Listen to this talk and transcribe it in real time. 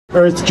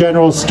Earth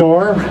General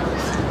Store,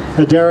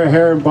 Adara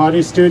Hair and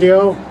Body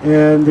Studio,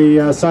 and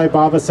the Sai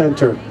Baba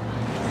Center.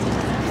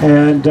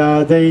 And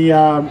they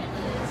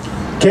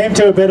came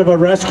to a bit of a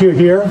rescue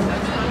here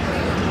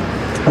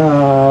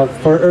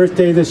for Earth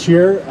Day this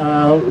year.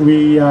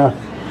 We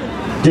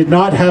did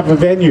not have a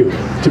venue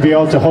to be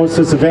able to host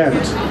this event.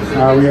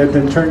 We had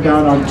been turned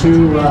down on 2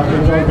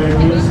 indoor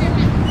venues,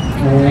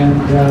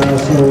 and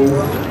so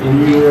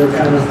we were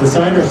kind of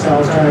beside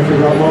ourselves trying to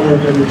figure out what we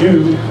were going to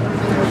do.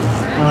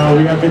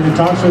 We have been in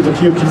talks with a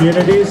few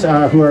communities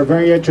who are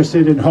very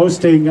interested in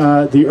hosting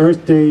the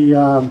Earth Day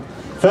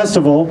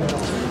Festival,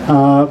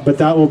 but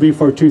that will be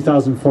for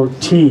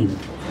 2014.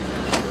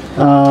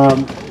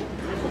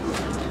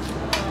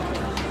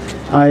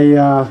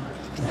 I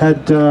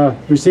had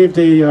received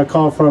a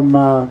call from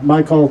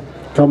Michael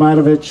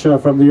Kalmanovich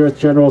from the Earth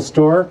General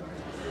Store,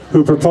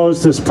 who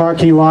proposed this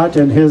parking lot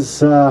and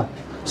his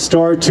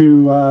store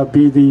to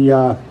be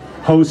the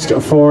host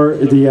for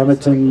the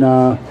Edmonton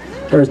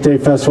Earth Day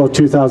Festival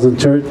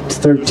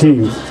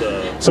 2013.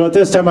 So at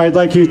this time, I'd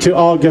like you to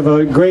all give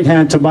a great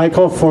hand to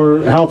Michael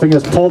for helping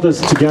us pull this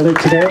together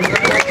today. He's going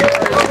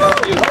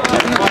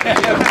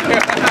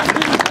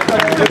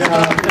to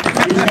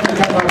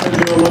come up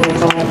and do a little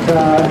talk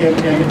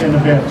in a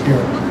bit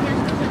here.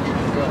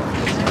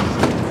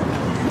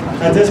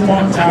 At this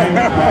point in time,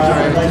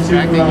 I'd like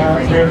to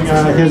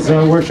bring his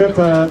worship,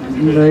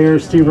 Mayor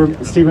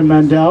Stephen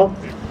Mandel,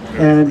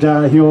 and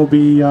he will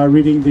be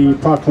reading the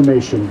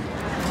proclamation.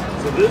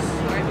 So this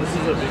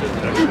is a big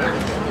introduction.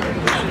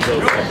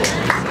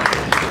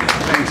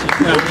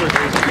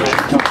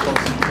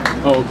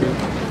 Oh, okay.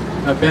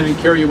 Ben and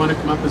Kerry, you want to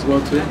come up as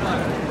well too?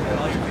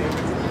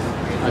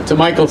 To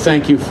Michael,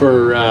 thank you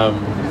for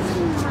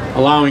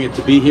allowing it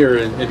to be here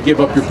and give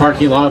up your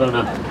parking lot on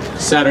a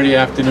Saturday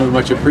afternoon.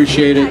 Much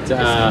appreciated,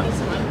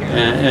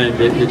 and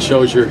it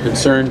shows your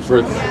concern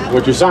for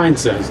what your sign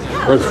says.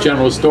 Earth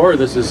General Store.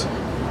 This is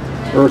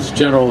Earth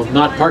General,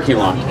 not parking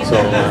lot. So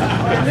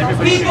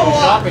everybody should go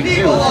shopping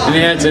too. And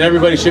he adds that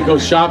everybody should go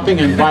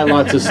shopping and buy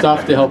lots of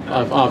stuff to help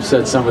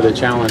offset some of the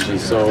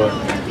challenges. So,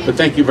 but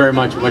thank you very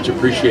much, much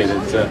appreciated.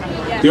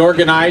 The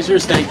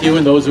organizers, thank you,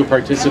 and those who are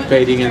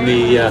participating in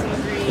the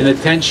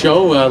tent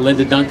show.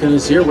 Linda Duncan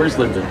is here. Where's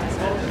Linda?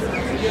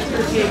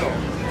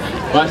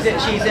 What?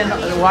 She's in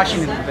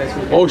Washington.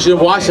 Oh, she's in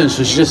Washington,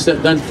 so she's just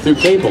done through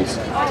cables.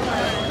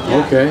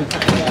 Okay.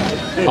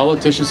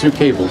 Politicians through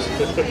cables.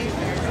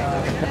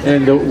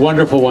 And the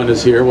wonderful one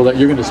is here. Well,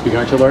 you're going to speak,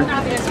 aren't you, Lauren?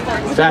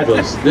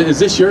 Fabulous. Is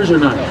this yours or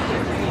not?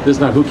 This is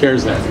not. Who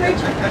cares then?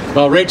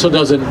 Well, Rachel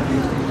doesn't.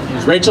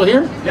 Is Rachel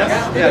here?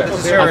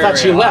 Yes. Yeah, I thought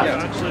she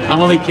left. I'm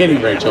only kidding,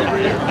 Rachel.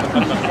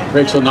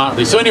 Rachel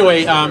Notley. So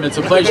anyway, it's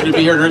a pleasure to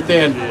be here at Earth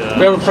Day, and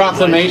we have a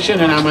proclamation,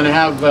 and I'm going to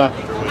have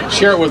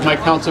share it with my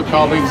council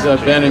colleagues,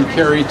 Ben and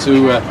Kerry,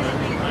 to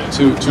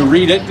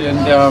read it. And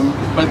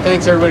but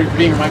thanks everybody for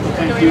being here, Michael.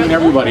 Thank you and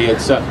everybody.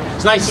 It's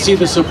nice to see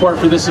the support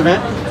for this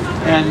event.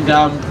 And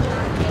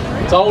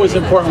it's always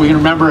important we can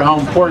remember how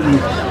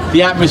important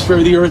the atmosphere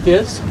of the Earth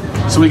is,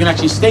 so we can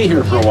actually stay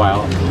here for a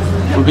while.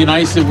 It would be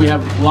nice if we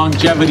have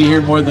longevity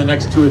here more than the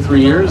next 2 or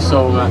 3 years,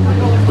 so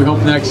we hope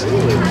the next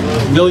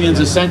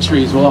millions of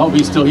centuries we'll all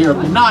be still here.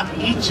 But not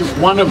each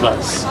one of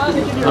us,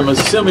 I'm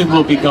assuming,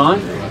 will be gone.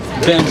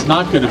 Ben's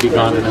not going to be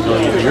gone in a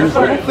million years.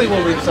 Hopefully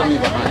we'll leave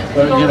something behind.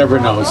 But you never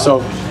know.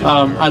 So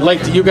I'd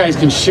like to, you guys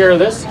can share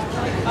this.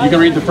 You can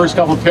read the first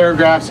couple of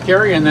paragraphs,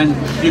 Kerry, and then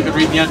you can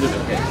read the end of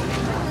it.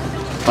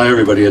 Hi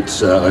everybody,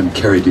 I'm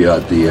Kerry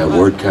Diotte, the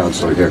ward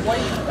councillor here.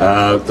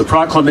 The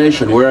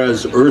proclamation,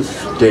 whereas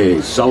Earth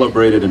Day,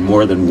 celebrated in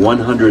more than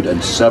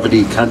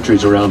 170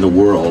 countries around the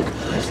world,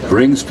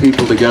 brings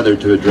people together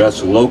to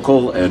address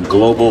local and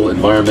global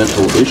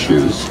environmental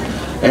issues,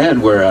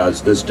 and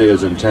whereas this day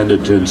is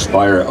intended to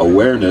inspire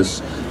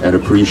awareness and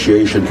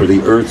appreciation for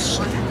the Earth's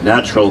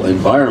natural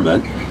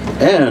environment,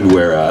 and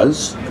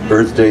whereas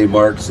Earth Day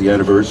marks the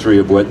anniversary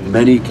of what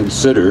many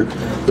consider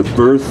the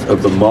birth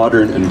of the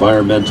modern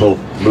environmental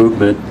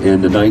movement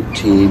in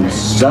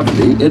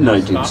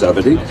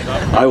 1970.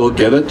 I will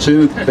give it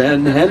to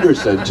Ben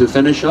Henderson to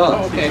finish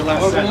off. Okay,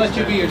 we're going to let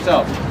you be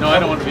yourself. No, I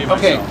don't want to be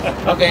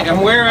myself. Okay,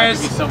 and whereas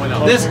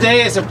this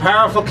day is a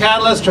powerful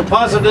catalyst for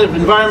positive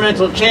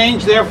environmental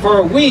change,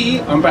 therefore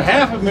we, on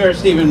behalf of Mayor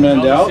Stephen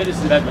Mandel,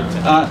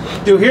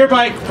 do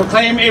hereby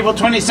proclaim April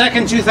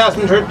 22nd,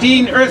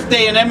 2013, Earth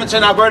Day in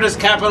Edmonton, Alberta's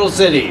capital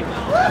city.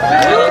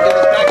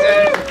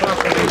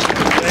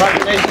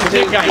 Proclamation.